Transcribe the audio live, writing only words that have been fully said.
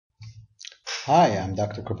Hi, I'm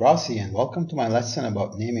Dr. Kobrasi and welcome to my lesson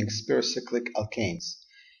about naming spirocyclic alkanes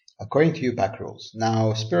according to IUPAC rules.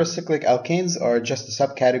 Now, spirocyclic alkanes are just a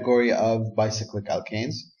subcategory of bicyclic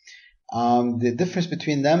alkanes. The difference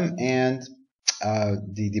between them and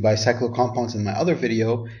the bicyclic compounds in my other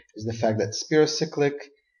video is the fact that spirocyclic,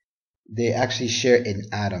 they actually share an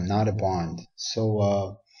atom, not a bond.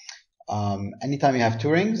 So anytime you have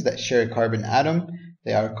two rings that share a carbon atom,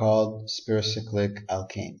 they are called spirocyclic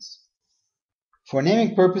alkanes. For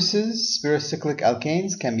naming purposes, spirocyclic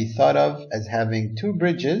alkanes can be thought of as having two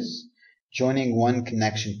bridges joining one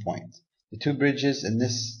connection point. The two bridges in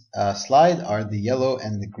this slide are the yellow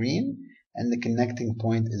and the green, and the connecting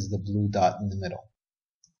point is the blue dot in the middle.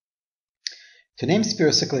 To name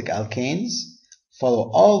spirocyclic alkanes,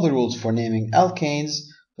 follow all the rules for naming alkanes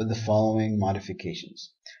with the following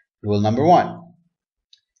modifications. Rule number 1.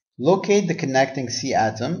 Locate the connecting C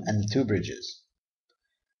atom and the two bridges.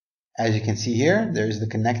 As you can see here, there is the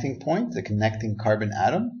connecting point, the connecting carbon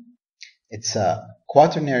atom. It's a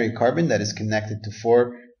quaternary carbon that is connected to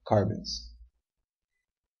 4 carbons.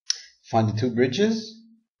 Find the two bridges,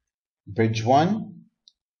 bridge 1,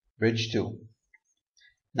 bridge 2.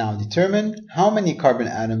 Now determine how many carbon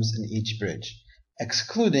atoms in each bridge,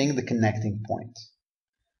 excluding the connecting point.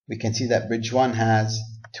 We can see that bridge 1 has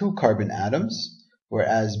 2 carbon atoms,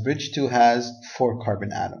 whereas bridge 2 has 4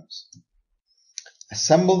 carbon atoms.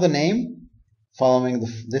 Assemble the name following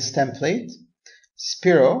this template.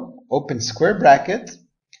 Spiro, open square bracket,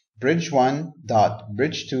 bridge 1 dot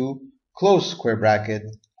bridge 2, close square bracket,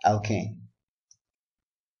 alkane.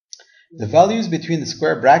 The values between the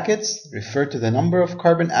square brackets refer to the number of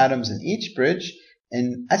carbon atoms in each bridge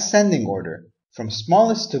in ascending order, from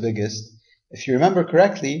smallest to biggest. If you remember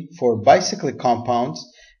correctly, for bicyclic compounds,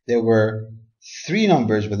 there were 3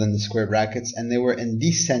 numbers within the square brackets, and they were in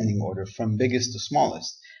descending order from biggest to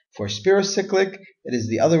smallest. For spirocyclic, it is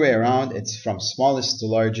the other way around. It's from smallest to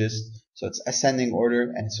largest, so it's ascending order,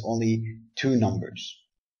 and it's only 2 numbers.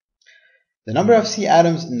 The number of C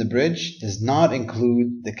atoms in the bridge does not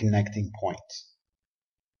include the connecting point.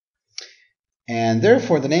 And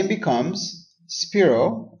therefore, the name becomes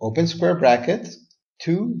Spiro, open square bracket,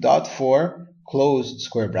 2.4, close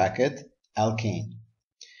square bracket, alkane.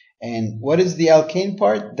 And what is the alkane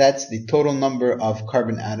part? That's the total number of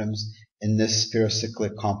carbon atoms in this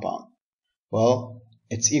spirocyclic compound. Well,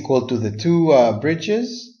 it's equal to the 2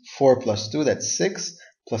 bridges, 4 plus 2, that's 6,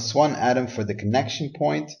 plus 1 atom for the connection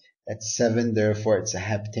point, that's 7, therefore it's a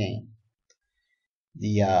heptane.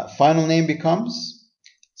 The final name becomes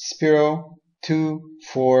Spiro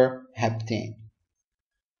 2,4-heptane.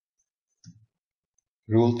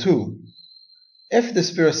 Rule 2. If the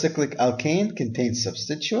spirocyclic alkane contains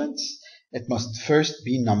substituents, it must first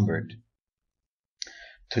be numbered.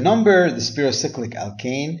 To number the spirocyclic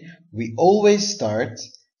alkane, we always start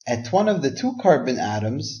at one of the 2 carbon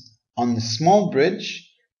atoms on the small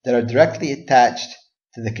bridge that are directly attached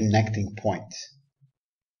to the connecting point.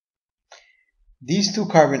 These 2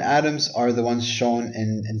 carbon atoms are the ones shown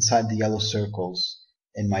inside the yellow circles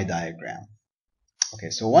in my diagram. Okay,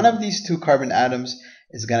 so one of these 2 carbon atoms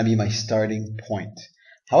is going to be my starting point.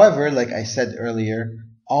 However, like I said earlier,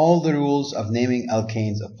 all the rules of naming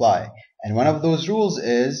alkanes apply. And one of those rules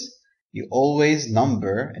is you always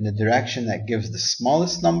number in the direction that gives the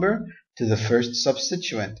smallest number to the first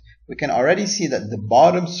substituent. We can already see that the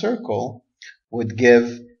bottom circle would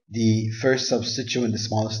give the first substituent the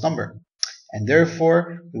smallest number. And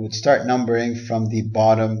therefore, we would start numbering from the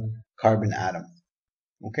bottom carbon atom.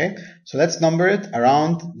 Okay, so let's number it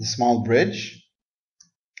around the small bridge.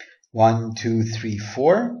 1, 2, 3,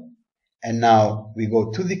 4, and now we go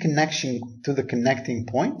to the connecting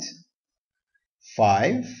point.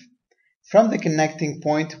 5. From the connecting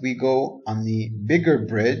point, we go on the bigger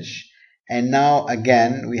bridge, and now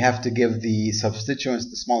again we have to give the substituents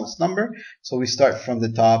the smallest number, so we start from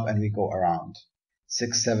the top and we go around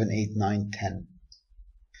 6, 7, 8, 9, 10,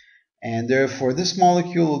 and therefore this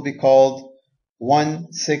molecule will be called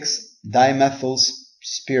 1,6-dimethyl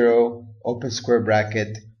spiro, open square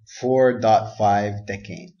bracket, 4.5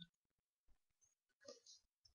 decane.